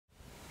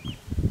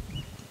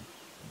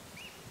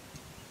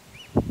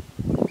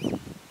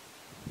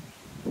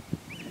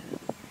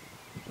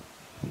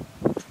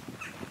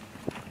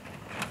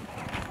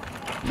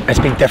It's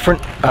been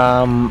different.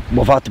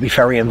 We've had to be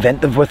very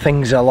inventive with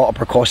things. A lot of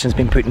precautions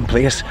been put in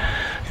place.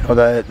 You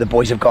know, the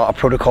boys have got a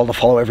protocol to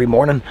follow every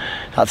morning.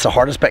 That's the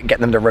hardest bit,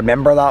 getting them to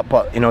remember that.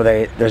 But you know,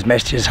 there's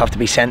messages have to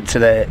be sent to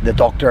the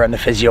doctor and the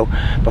physio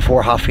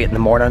before 8:30 in the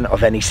morning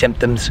of any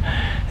symptoms.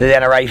 They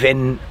then arrive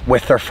in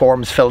with their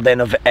forms filled in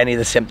of any of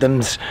the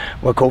symptoms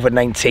with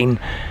COVID-19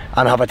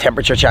 and have a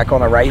temperature check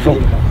on arrival.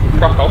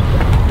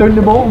 Down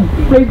the bottom,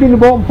 right down the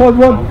bottom, pod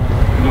 1.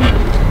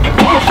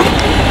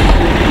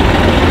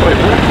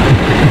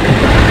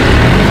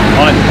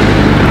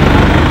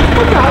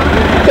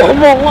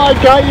 Come on, lad,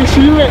 can't you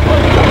see it?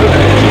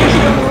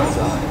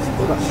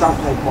 We've got a strap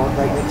type port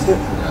right next to it.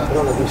 I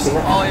don't know if you've seen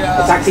it. Oh,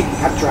 yeah. It's actually, you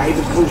can't drive,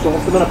 it's closed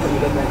off the minute, but you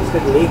get this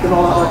big lake and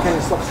all that other kind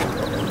of stuff.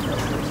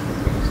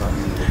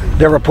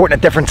 They're reporting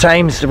at different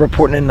times. They're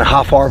reporting in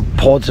half-hour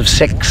pods of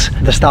 6.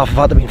 The staff have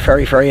had to be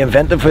very, very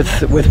inventive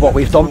with what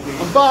we've done.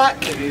 I'm back.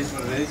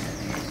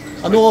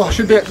 I know I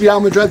should be at Real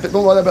Madrid, but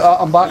don't worry about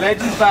that. I'm back.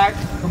 Legend's back.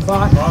 I'm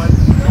back.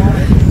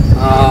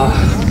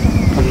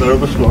 I'm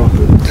nervous, man.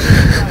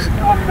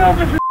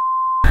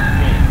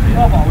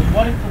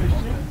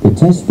 The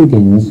test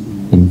begins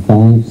in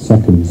 5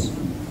 seconds.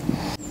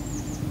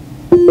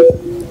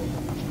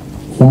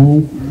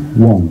 5,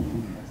 1.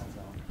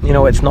 You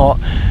know, it's not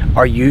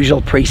our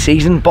usual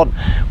pre-season, but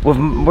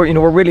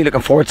we're really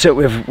looking forward to it.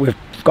 We've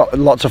got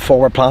lots of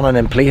forward planning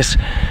in place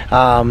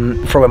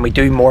for when we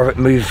do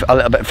move a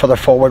little bit further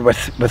forward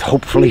with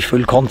hopefully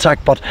full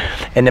contact. But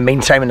in the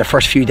meantime, in the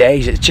first few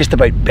days, it's just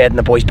about bedding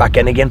the boys back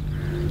in again.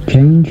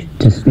 Change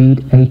to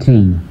speed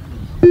 18.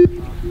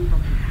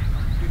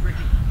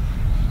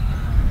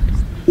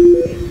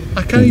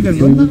 I can't even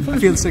run that fast. I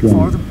feel sick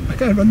for them. I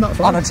can't run that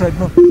fast. On a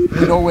treadmill,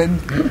 no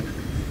wind.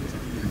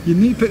 You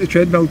need to put the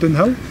treadmill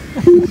downhill.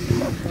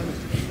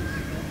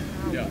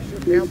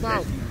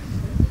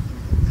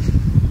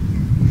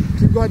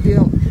 Keep going,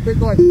 Dino. Keep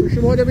going. Push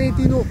him all the way,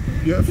 Dino.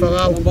 Beautiful,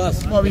 Al.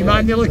 Oh, me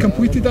man nearly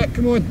completed it.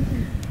 Come on.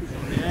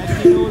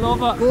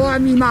 Go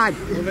on, me man.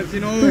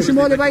 Push him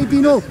all the way,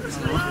 Dino.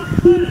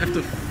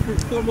 After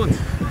 4 months.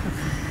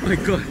 Oh my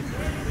God.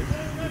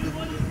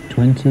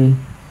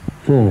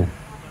 24.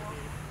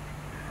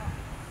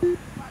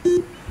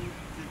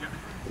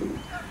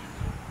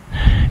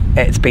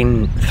 It's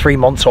been 3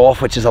 months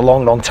off, which is a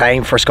long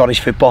time for Scottish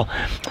football.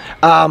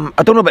 I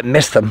don't know about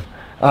missed them.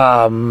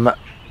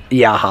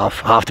 Yeah, I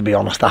have to be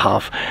honest. I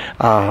have.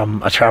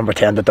 I try and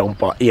pretend I don't,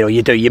 but you know,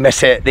 you do. You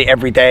miss it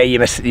every day. You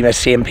miss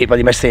seeing people.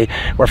 You miss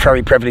we're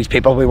very privileged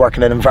people. We work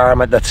in an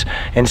environment that's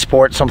in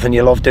sport, something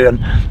you love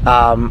doing,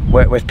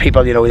 with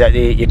people, you know, that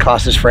you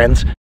class as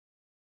friends.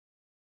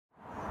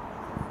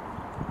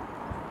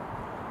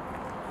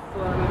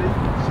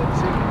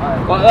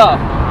 Like that?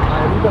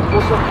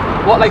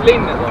 What, like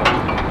leaning it though?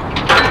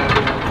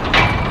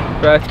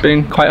 Yeah, it's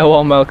been quite a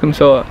warm welcome,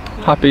 so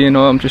happy, you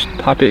know, I'm just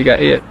happy to get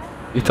here.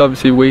 It's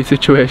obviously a weird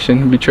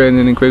situation, we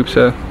training in groups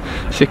of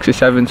 6 or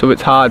 7, so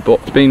it's hard,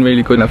 but it's been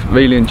really good and I've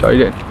really enjoyed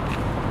it.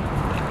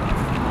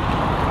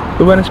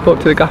 But when I spoke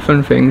to the gaffer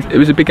and things, it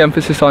was a big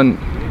emphasis on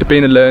it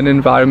being a learning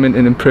environment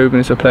and improving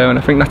as a player, and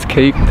I think that's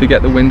key to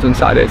get the wins on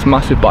Saturday. It's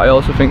massive, but I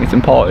also think it's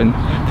important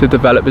to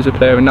develop as a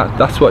player, and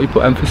that's what you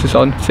put emphasis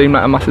on. It seemed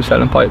like a massive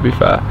selling point, to be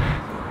fair.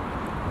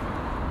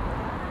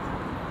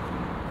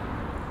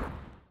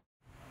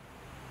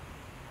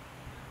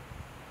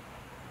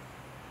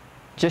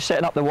 Just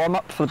setting up the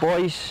warm-up for the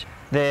boys.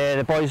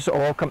 The boys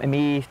all come to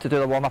me to do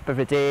the warm-up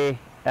every day.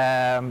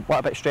 A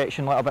little bit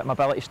stretching, a little bit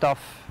mobility stuff.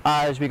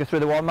 As we go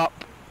through the warm-up,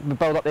 we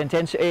build up the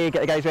intensity,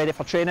 get the guys ready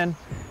for training.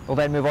 We'll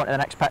then move on to the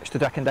next pitch to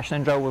do a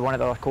conditioning drill with one of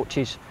the other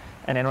coaches,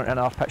 and then on to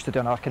another pitch to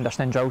do another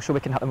conditioning drill, so we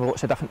can hit them with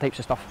lots of different types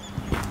of stuff.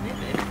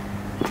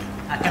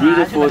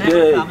 Beautiful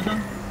day.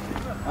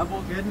 I'm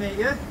all good, mate,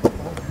 yeah?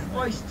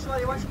 Boys,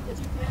 sorry, what's your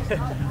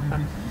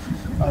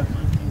GPS?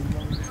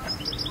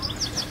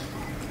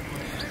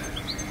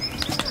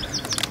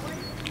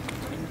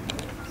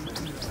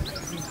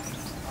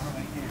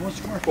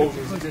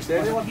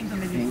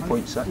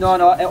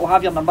 No, it'll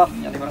have your number.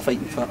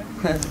 Fighting fit.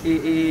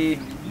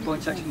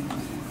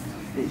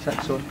 80.6.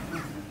 86, sorry.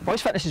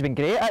 Boys' fitness has been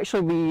great.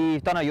 Actually,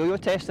 we've done a yo-yo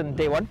test on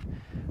day 1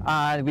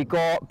 and we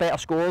got better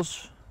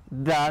scores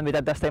than we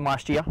did this time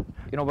last year.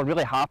 You know, we're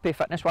really happy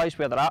fitness-wise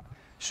where they're at.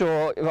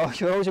 So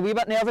you're always a wee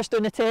bit nervous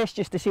doing the test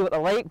just to see what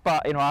they're like,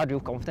 but you know, I had real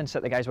confidence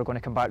that the guys were going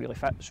to come back really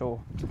fit,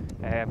 so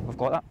we've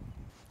got that.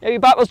 Yeah, you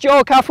backwards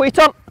jog, halfway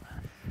turn.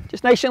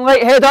 Just nice and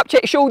light, head up,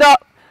 check shoulder,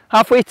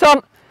 halfway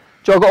turn,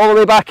 jog it all the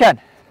way back in.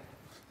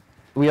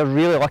 We are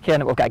really lucky in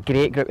that we've got a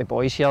great group of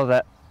boys here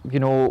that, you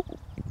know,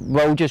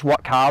 will just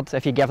work hard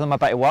if you give them a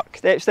bit of work.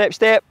 Step, step,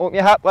 step, open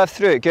your hip, lift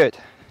through, good.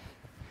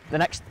 The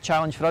next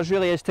challenge for us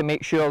really is to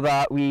make sure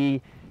that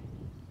we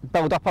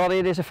build up our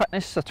areas of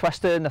fitness, the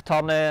twisting, the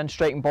turning,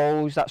 striking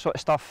balls, that sort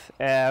of stuff.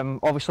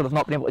 Obviously they've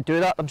not been able to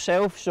do that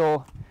themselves,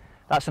 so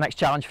that's the next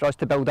challenge for us,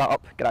 to build that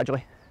up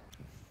gradually.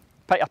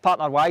 Pick your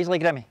partner wisely,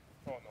 Grimmy.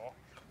 Oh no.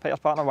 Pick your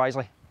partner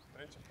wisely.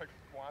 Right, so pick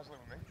wisely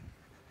with me.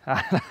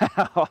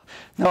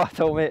 No, at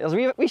all, mate. There's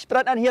a wee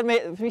sprint in here,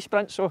 mate. Wee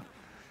sprint, so.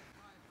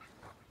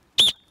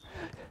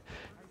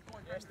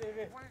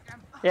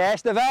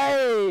 Yes,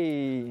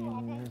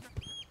 Devine!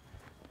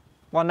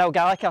 1-0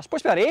 Gallagher. It's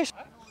supposed to be a race.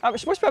 It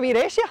was supposed to be a wee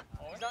race here.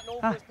 Is that no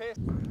place pace?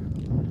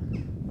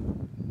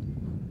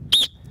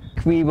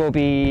 We will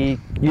be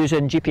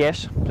using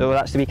GPS, so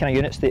that's the wee kind of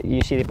units that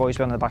you see the boys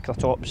wearing on the back of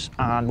their tops,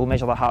 and we'll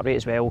measure their heart rate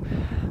as well,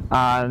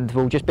 and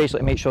we'll just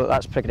basically make sure that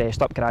that's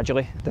progressed up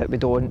gradually, that we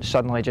don't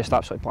suddenly just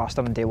absolutely blast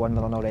them on day one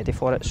when they're not ready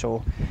for it.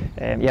 So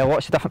yeah,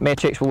 lots of different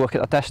metrics. We'll look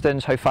at their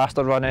distance, how fast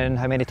they're running,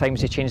 how many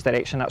times they change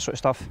direction, that sort of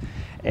stuff.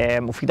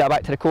 We'll feed that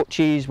back to the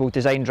coaches, we'll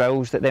design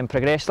drills that then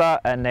progress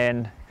that, and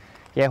then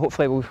yeah,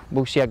 hopefully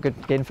we'll see a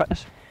good gain in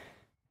fitness.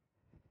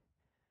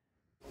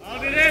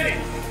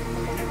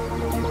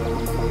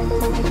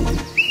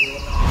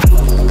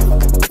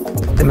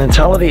 The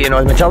mentality,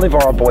 the mentality of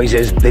our boys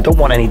is they don't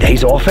want any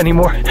days off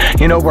anymore.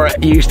 Where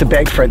you used to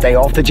beg for a day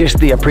off,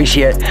 they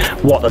appreciate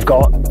what they've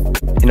got.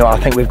 I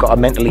think we've got a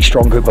mentally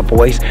strong group of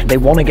boys. They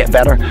want to get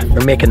better.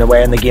 They're making their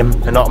way in the game.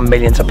 They're not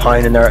millions of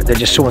pounds, and they're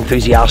just so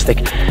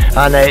enthusiastic.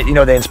 And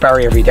they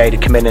inspire you every day to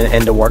come in and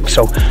into work.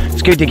 So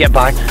it's good to get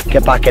back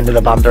into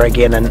the banter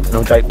again, and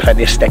no doubt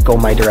plenty of stick going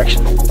my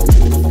direction.